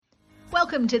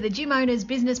Welcome to the Gym Owners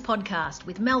Business Podcast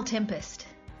with Mel Tempest.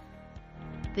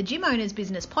 The Gym Owners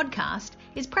Business Podcast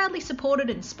is proudly supported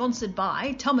and sponsored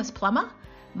by Thomas Plummer,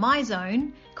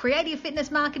 MyZone, Creative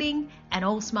Fitness Marketing and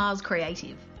All Smiles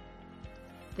Creative.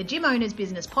 The Gym Owners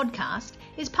Business Podcast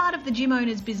is part of the Gym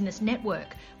Owners Business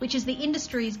Network, which is the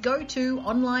industry's go-to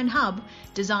online hub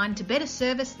designed to better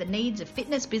service the needs of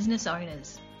fitness business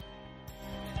owners.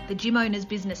 The Gym Owners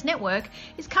Business Network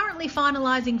is currently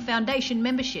finalising foundation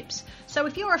memberships, so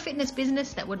if you're a fitness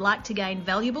business that would like to gain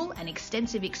valuable and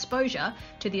extensive exposure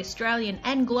to the Australian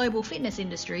and global fitness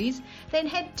industries, then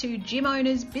head to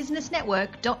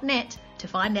gymownersbusinessnetwork.net to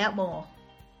find out more.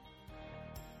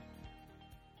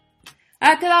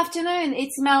 Good afternoon,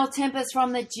 it's Mel Tempest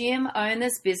from the Gym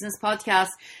Owners Business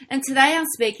Podcast, and today I'm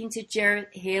speaking to Jared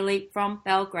Healy from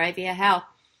Belgravia Health.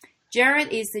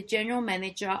 Jared is the General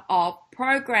Manager of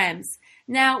Programs.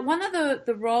 Now, one of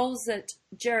the roles that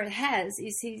Jared has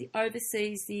is he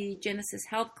oversees the Genesis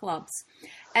Health Clubs.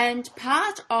 And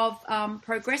part of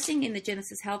progressing in the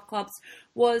Genesis Health Clubs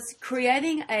was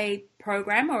creating a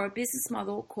program or a business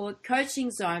model called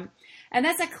Coaching Zone. And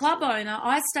as a club owner,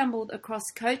 I stumbled across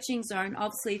Coaching Zone,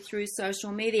 obviously through social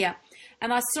media.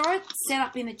 And I saw it set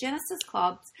up in the Genesis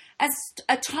Clubs as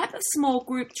a type of small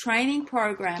group training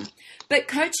program. But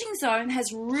Coaching Zone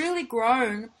has really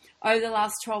grown over the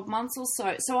last 12 months or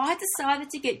so. So I decided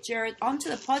to get Jared onto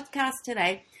the podcast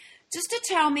today just to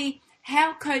tell me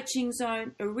how Coaching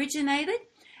Zone originated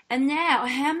and now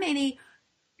how many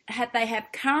they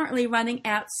have currently running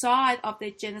outside of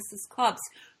their Genesis Clubs.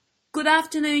 Good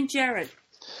afternoon, Jared.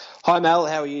 Hi, Mel.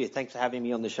 How are you? Thanks for having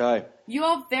me on the show.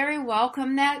 You're very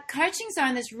welcome. Now, Coaching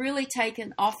Zone has really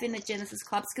taken off in the Genesis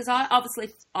Clubs because I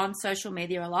obviously on social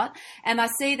media a lot and I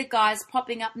see the guys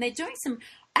popping up and they're doing some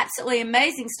absolutely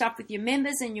amazing stuff with your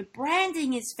members and your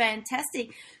branding is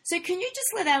fantastic. So can you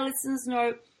just let our listeners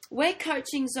know where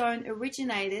Coaching Zone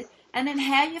originated and then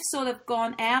how you've sort of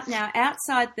gone out now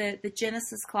outside the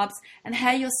Genesis Clubs and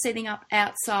how you're setting up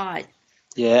outside?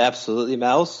 Yeah, absolutely,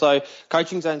 Mel. So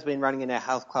Coaching Zone's been running in our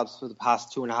health clubs for the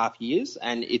past 2.5 years,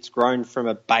 and it's grown from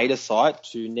a beta site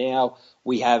to now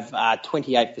we have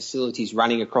 28 facilities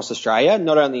running across Australia,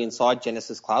 not only inside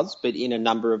Genesis Clubs, but in a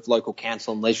number of local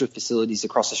council and leisure facilities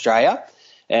across Australia.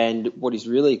 And what is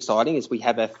really exciting is we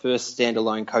have our first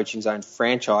standalone Coaching Zone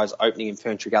franchise opening in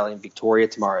Fern Tree Gully in Victoria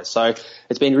tomorrow. So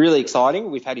it's been really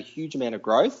exciting. We've had a huge amount of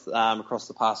growth across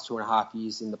the past 2.5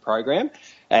 years in the program.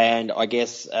 And I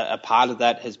guess a part of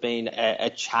that has been a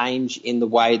change in the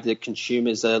way that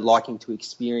consumers are liking to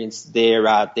experience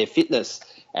their fitness.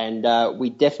 And we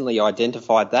definitely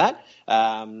identified that.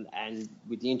 And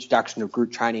with the introduction of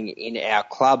group training in our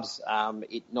clubs,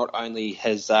 it not only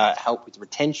has helped with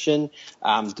retention,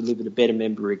 delivered a better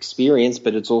member experience,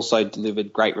 but it's also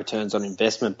delivered great returns on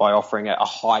investment by offering a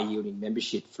high-yielding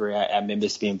membership for our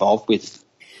members to be involved with.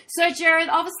 So, Jared,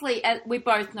 obviously, we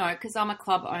both know, because I'm a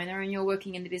club owner and you're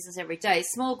working in the business every day,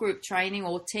 small group training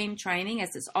or team training,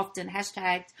 as it's often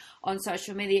hashtagged on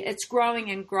social media, it's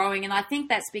growing and growing. And I think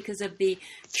that's because of the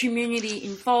community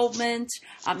involvement.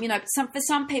 For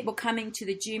some people, coming to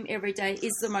the gym every day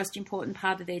is the most important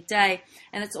part of their day.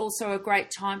 And it's also a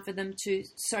great time for them to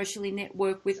socially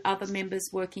network with other members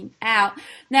working out.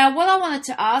 Now, what I wanted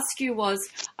to ask you was,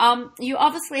 you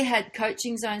obviously had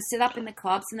Coaching Zone set up in the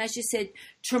clubs. And as you said,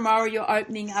 tomorrow you're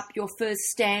opening up your first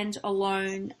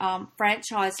standalone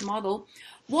franchise model.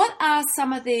 What are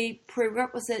some of the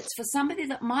prerequisites for somebody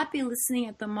that might be listening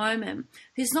at the moment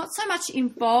who's not so much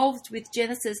involved with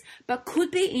Genesis but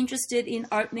could be interested in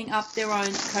opening up their own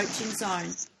Coaching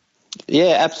Zone?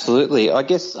 Yeah, absolutely. I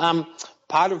guess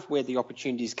part of where the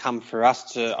opportunities come for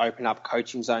us to open up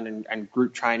Coaching Zone and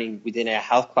group training within our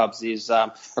health clubs is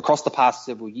across the past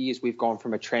several years, we've gone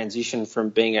from a transition from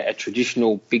being a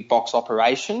traditional big box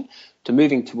operation to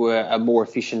moving to a more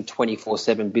efficient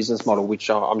 24/7 business model, which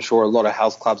I'm sure a lot of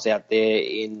health clubs out there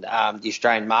in the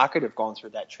Australian market have gone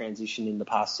through that transition in the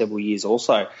past several years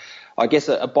also. I guess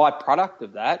a byproduct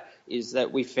of that is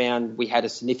that we found we had a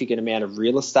significant amount of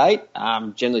real estate,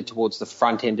 generally towards the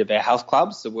front end of our health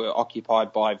clubs that were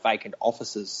occupied by vacant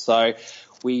offices. So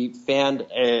we found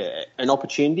an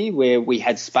opportunity where we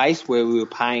had space where we were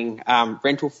paying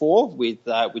rental for,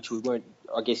 which we weren't,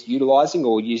 I guess, utilising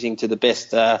or using to the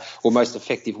best or most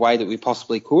effective way that we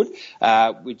possibly could,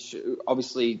 which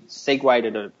obviously segued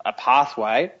a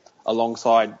pathway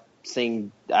alongside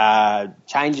seeing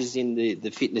changes in the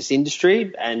fitness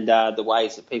industry and the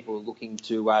ways that people are looking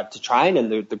to train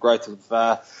and the growth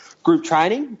of group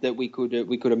training that we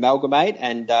could amalgamate.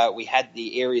 And we had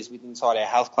the areas inside our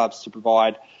health clubs to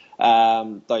provide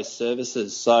those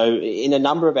services. So in a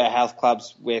number of our health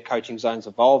clubs where Coaching Zone's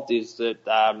evolved is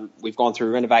that we've gone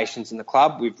through renovations in the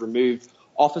club. We've removed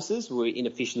offices were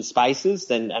inefficient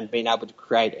spaces and been able to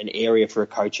create an area for a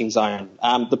coaching zone.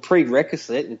 The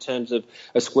prerequisite in terms of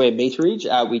a square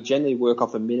meterage, we generally work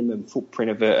off a minimum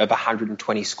footprint of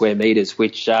 120 square metres,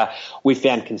 which we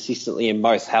found consistently in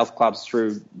most health clubs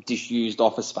through disused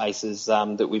office spaces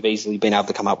that we've easily been able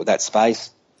to come up with that space.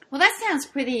 Well, that sounds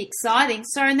pretty exciting.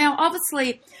 So now,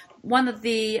 obviously, one of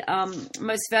the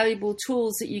most valuable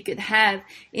tools that you could have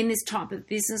in this type of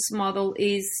business model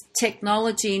is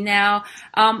technology. Now,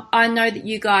 I know that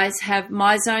you guys have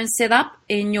MyZone set up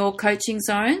in your coaching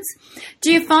zones.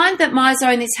 Do you find that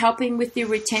MyZone is helping with your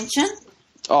retention?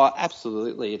 Oh,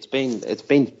 absolutely. It's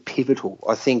been pivotal.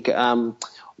 I think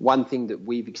one thing that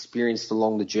we've experienced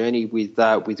along the journey with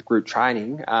group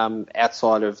training,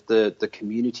 outside of the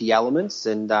community elements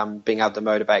and being able to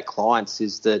motivate clients,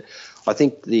 is that I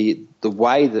think the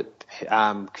way that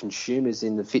consumers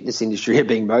in the fitness industry are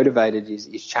being motivated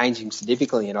is changing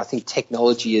significantly, and I think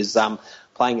technology is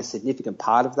playing a significant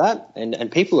part of that,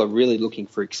 and people are really looking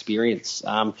for experience.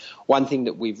 One thing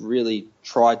that we've really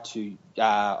tried to,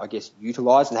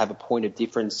 utilise and have a point of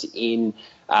difference in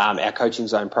our Coaching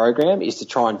Zone program is to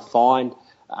try and find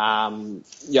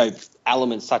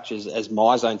elements such as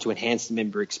MyZone to enhance the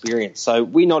member experience. So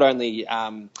we not only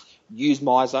use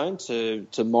MyZone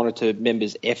to monitor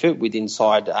members' effort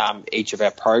inside each of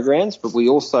our programs, but we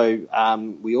also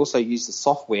use the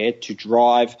software to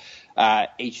drive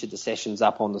each of the sessions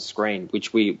up on the screen,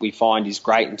 which we find is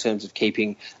great in terms of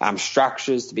keeping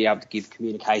structures to be able to give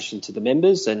communication to the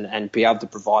members and be able to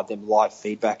provide them live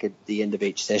feedback at the end of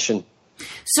each session.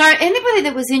 So anybody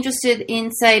that was interested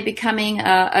in, say, becoming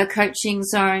a Coaching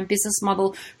Zone business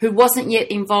model who wasn't yet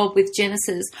involved with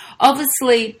Genesis,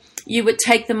 obviously you would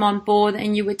take them on board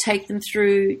and you would take them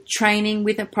through training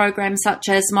with a program such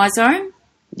as MyZone?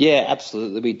 Yeah,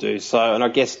 absolutely, we do. So, and I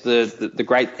guess the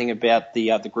great thing about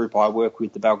the group I work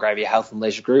with, the Belgravia Health and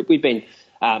Leisure Group, we've been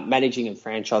managing and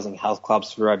franchising health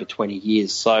clubs for over 20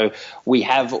 years. So we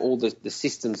have all the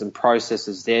systems and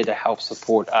processes there to help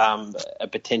support a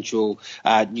potential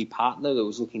new partner that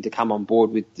was looking to come on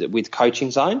board with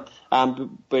Coaching Zone.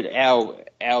 But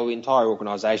our entire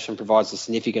organisation provides a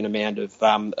significant amount of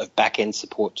back-end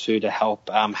support too to help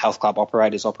health club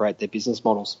operators operate their business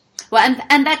models. Well,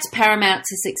 and that's paramount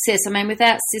to success. I mean,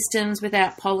 without systems,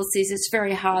 without policies, it's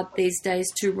very hard these days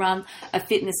to run a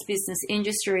fitness business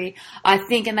industry, I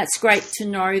think, and that's great to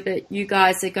know that you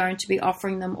guys are going to be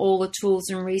offering them all the tools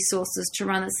and resources to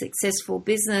run a successful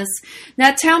business.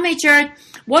 Now, tell me, Jared,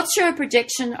 what's your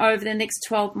projection over the next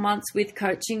 12 months with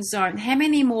Coaching Zone? How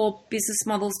many more business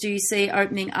models do you see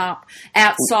opening up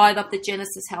outside of the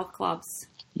Genesis Health Clubs?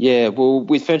 Yeah, well,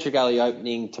 with Ferntree Gully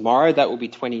opening tomorrow, that will be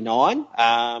 29,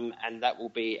 and that will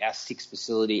be our 6th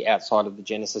facility outside of the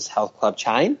Genesis Health Club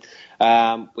chain.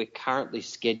 We're currently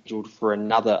scheduled for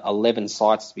another 11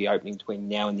 sites to be opening between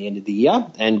now and the end of the year,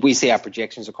 and we see our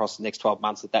projections across the next 12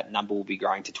 months that number will be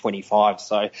growing to 25.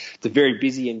 So it's a very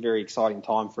busy and very exciting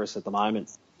time for us at the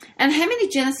moment. And how many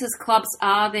Genesis clubs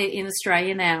are there in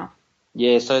Australia now?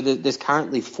 Yeah, so there's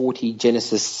currently 40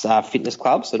 Genesis fitness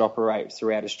clubs that operate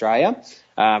throughout Australia,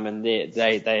 and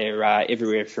they're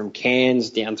everywhere from Cairns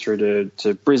down through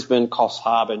to Brisbane, Coffs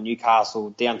Harbour, Newcastle,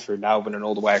 down through Melbourne and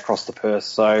all the way across to Perth.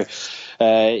 So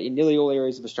in nearly all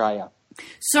areas of Australia.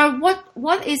 So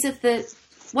what is it that,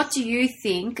 what do you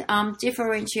think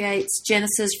differentiates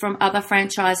Genesis from other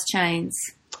franchise chains?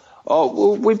 Oh,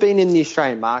 well, we've been in the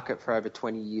Australian market for over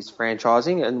 20 years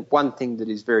franchising, and one thing that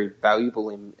is very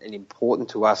valuable and important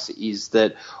to us is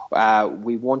that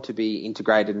we want to be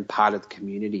integrated and part of the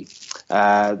community.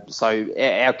 So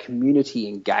our community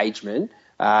engagement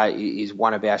is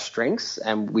one of our strengths,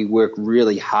 and we work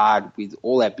really hard with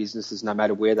all our businesses, no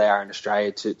matter where they are in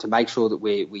Australia, to make sure that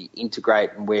we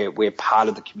integrate and we're part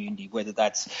of the community, whether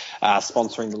that's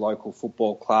sponsoring the local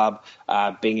football club,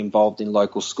 being involved in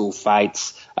local school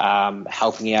fetes,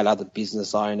 helping out other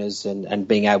business owners and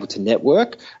being able to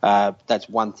network. That's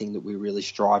one thing that we really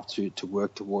strive to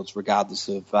work towards, regardless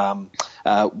of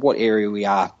what area we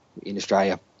are in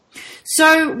Australia.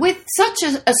 So with such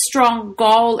a strong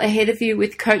goal ahead of you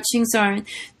with Coaching Zone,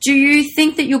 do you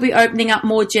think that you'll be opening up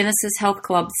more Genesis Health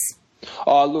Clubs?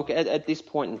 Oh, look, at this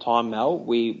point in time, Mel,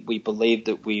 we believe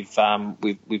that we've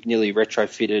nearly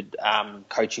retrofitted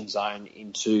Coaching Zone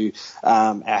into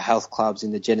our health clubs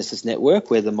in the Genesis network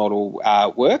where the model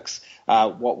works.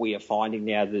 What we are finding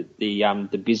now that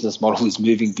the business model is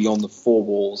moving beyond the four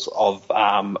walls of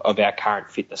our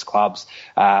current fitness clubs.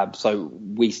 So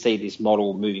we see this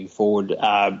model moving forward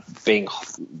being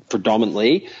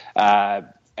predominantly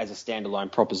as a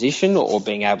standalone proposition or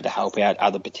being able to help out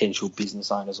other potential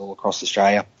business owners all across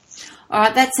Australia. All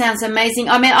right, that sounds amazing.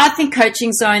 I mean, I think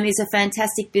Coaching Zone is a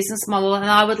fantastic business model, and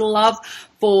I would love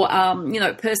for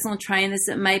personal trainers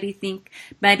that maybe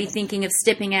thinking of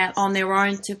stepping out on their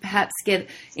own to perhaps get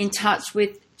in touch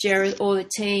with Jared or the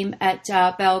team at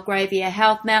Belgravia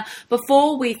Health. Now,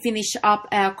 before we finish up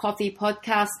our coffee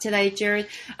podcast today, Jared,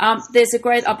 there's a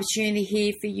great opportunity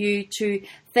here for you to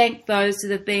thank those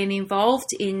that have been involved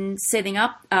in setting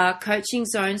up Coaching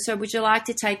Zone. So would you like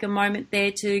to take a moment there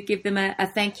to give them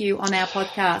a thank you on our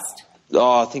podcast?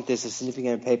 I think there's a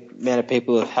significant amount of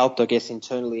people who have helped. I guess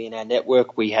internally in our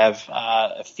network, we have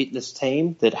a fitness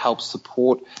team that helps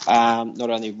support, not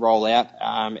only roll out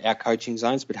our coaching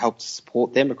zones, but help to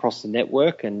support them across the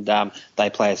network, and they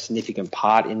play a significant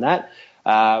part in that.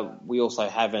 We also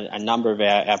have a number of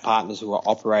our partners who are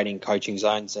operating coaching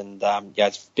zones, and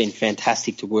it's been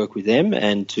fantastic to work with them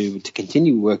and to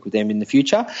continue to work with them in the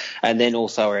future. And then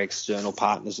also our external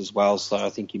partners as well. So I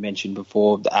think you mentioned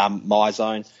before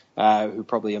MyZone, who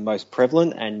probably are most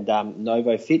prevalent, and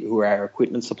NovoFit, who are our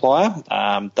equipment supplier.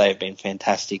 They have been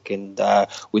fantastic, and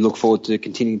we look forward to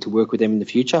continuing to work with them in the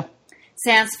future.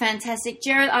 Sounds fantastic.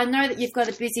 Jared, I know that you've got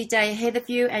a busy day ahead of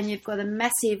you, and you've got a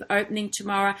massive opening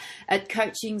tomorrow at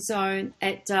Coaching Zone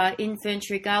at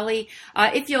Infantry Gully.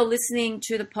 If you're listening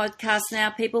to the podcast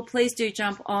now, people, please do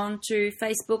jump on to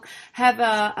Facebook. Have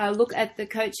a look at the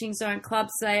Coaching Zone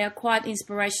clubs. They are quite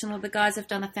inspirational. The guys have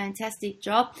done a fantastic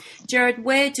job. Jared,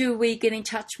 where do we get in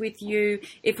touch with you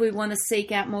if we want to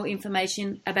seek out more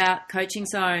information about Coaching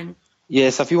Zone? Yeah,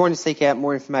 so if you want to seek out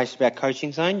more information about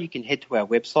Coaching Zone, you can head to our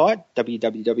website,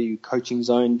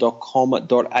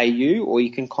 www.coachingzone.com.au, or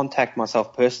you can contact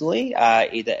myself personally,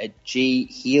 either at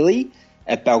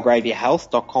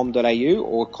ghealy@belgraviahealth.com.au,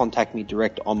 or contact me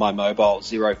direct on my mobile,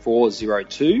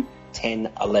 0402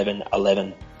 10 11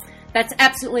 11. That's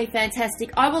absolutely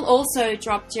fantastic. I will also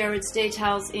drop Jared's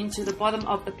details into the bottom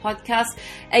of the podcast.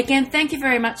 Again, thank you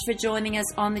very much for joining us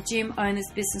on the Gym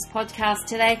Owners Business Podcast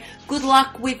today. Good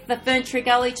luck with the Ferntree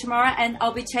Gully tomorrow, and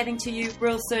I'll be chatting to you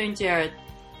real soon, Jared.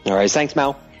 All right, thanks,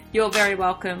 Mel. You're very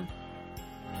welcome.